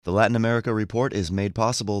The Latin America Report is made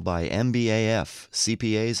possible by MBAF,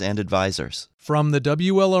 CPAs and advisors. From the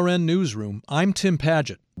WLRN Newsroom, I'm Tim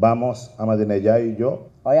Padgett. Vamos, Ahmadinejad y yo.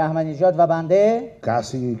 Ahmadinejad va bande.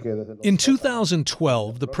 In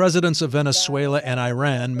 2012, the presidents of Venezuela and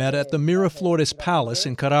Iran met at the Miraflores Palace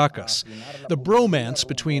in Caracas. The bromance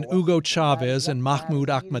between Hugo Chávez and Mahmoud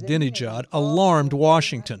Ahmadinejad alarmed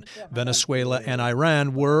Washington. Venezuela and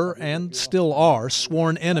Iran were, and still are,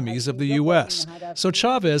 sworn enemies of the U.S. So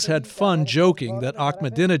Chávez had fun joking that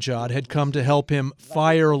Ahmadinejad had come to help him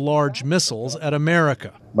fire large missiles at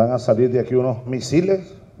America. Van a salir de aquí unos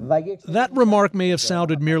misiles. That remark may have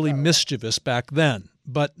sounded merely mischievous back then,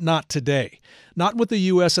 but not today. Not with the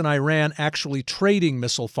U.S. and Iran actually trading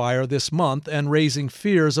missile fire this month and raising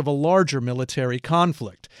fears of a larger military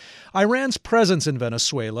conflict. Iran's presence in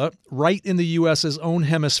Venezuela, right in the U.S.'s own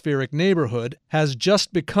hemispheric neighborhood, has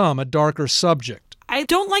just become a darker subject. I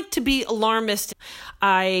don't like to be alarmist.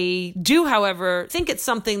 I do, however, think it's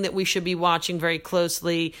something that we should be watching very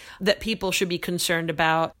closely, that people should be concerned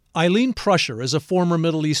about. Eileen Prusher is a former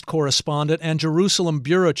Middle East correspondent and Jerusalem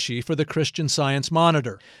bureau chief for the Christian Science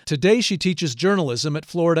Monitor. Today she teaches journalism at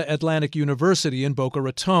Florida Atlantic University in Boca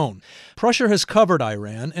Raton. Prusher has covered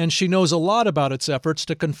Iran, and she knows a lot about its efforts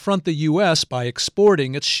to confront the U.S. by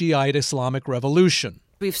exporting its Shiite Islamic revolution.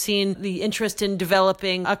 We've seen the interest in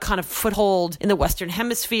developing a kind of foothold in the Western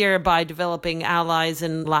Hemisphere by developing allies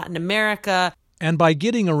in Latin America. And by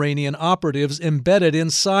getting Iranian operatives embedded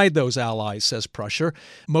inside those allies, says Prusher.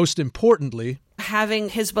 Most importantly, having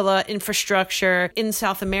Hezbollah infrastructure in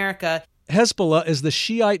South America. Hezbollah is the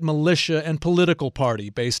Shiite militia and political party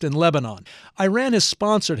based in Lebanon. Iran has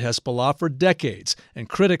sponsored Hezbollah for decades, and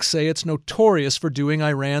critics say it's notorious for doing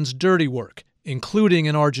Iran's dirty work, including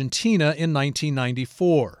in Argentina in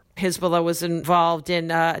 1994. Hezbollah was involved in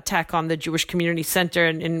an attack on the Jewish Community Center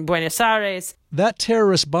in Buenos Aires. That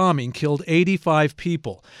terrorist bombing killed 85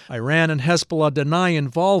 people. Iran and Hezbollah deny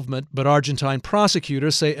involvement, but Argentine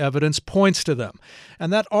prosecutors say evidence points to them.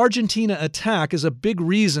 And that Argentina attack is a big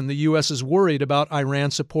reason the U.S. is worried about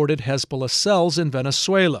Iran-supported Hezbollah cells in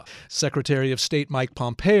Venezuela. Secretary of State Mike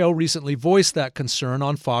Pompeo recently voiced that concern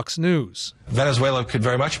on Fox News. Venezuela could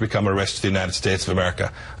very much become a risk to the United States of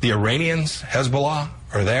America. The Iranians, Hezbollah,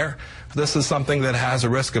 are there. This is something that has a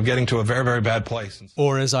risk of getting to a very, very bad place.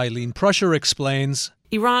 Or as Eileen Prusher explains,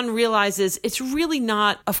 Iran realizes it's really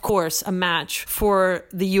not, of course, a match for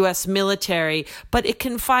the U.S. military, but it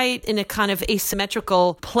can fight in a kind of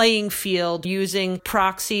asymmetrical playing field using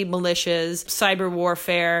proxy militias, cyber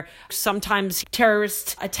warfare, sometimes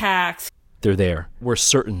terrorist attacks. They're there. We're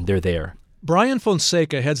certain they're there. Brian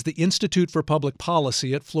Fonseca heads the Institute for Public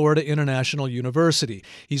Policy at Florida International University.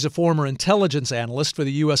 He's a former intelligence analyst for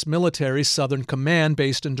the U.S. military's Southern Command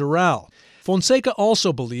based in Doral. Fonseca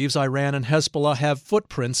also believes Iran and Hezbollah have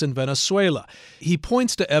footprints in Venezuela. He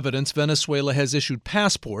points to evidence Venezuela has issued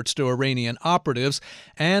passports to Iranian operatives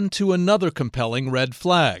and to another compelling red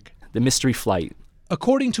flag. The mystery flight.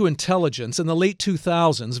 According to intelligence, in the late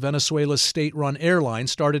 2000s, Venezuela's state-run airline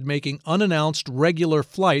started making unannounced regular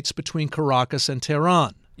flights between Caracas and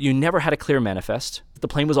Tehran. You never had a clear manifest. The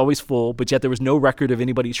plane was always full, but yet there was no record of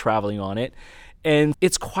anybody traveling on it. And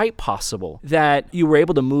it's quite possible that you were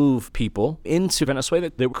able to move people into Venezuela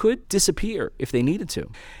that could disappear if they needed to.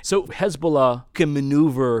 So Hezbollah can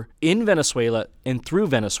maneuver in Venezuela and through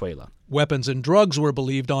Venezuela. Weapons and drugs were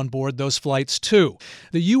believed on board those flights, too.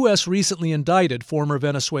 The U.S. recently indicted former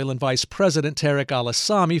Venezuelan Vice President Tarek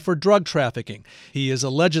al-Assami for drug trafficking. He is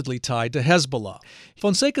allegedly tied to Hezbollah.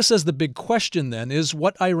 Fonseca says the big question, then, is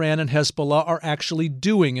what Iran and Hezbollah are actually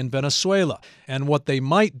doing in Venezuela, and what they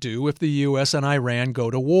might do if the U.S. and Iran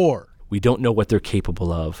go to war. We don't know what they're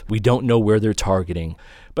capable of. We don't know where they're targeting.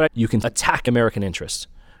 But you can attack American interests.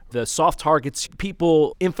 The soft targets,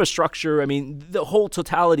 people, infrastructure, the whole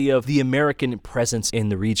totality of the American presence in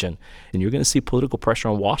the region. And you're going to see political pressure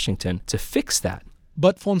on Washington to fix that.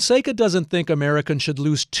 But Fonseca doesn't think Americans should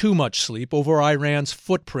lose too much sleep over Iran's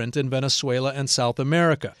footprint in Venezuela and South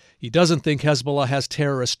America. He doesn't think Hezbollah has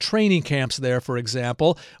terrorist training camps there, for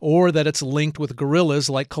example, or that it's linked with guerrillas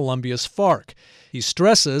like Colombia's FARC. He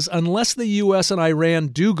stresses unless the U.S. and Iran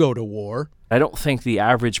do go to war, I don't think the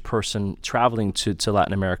average person traveling to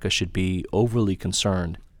Latin America should be overly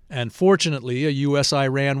concerned. And fortunately, a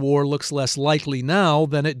U.S.-Iran war looks less likely now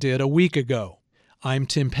than it did a week ago. I'm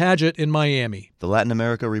Tim Padgett in Miami. The Latin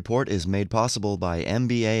America Report is made possible by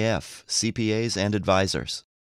MBAF, CPAs and advisors.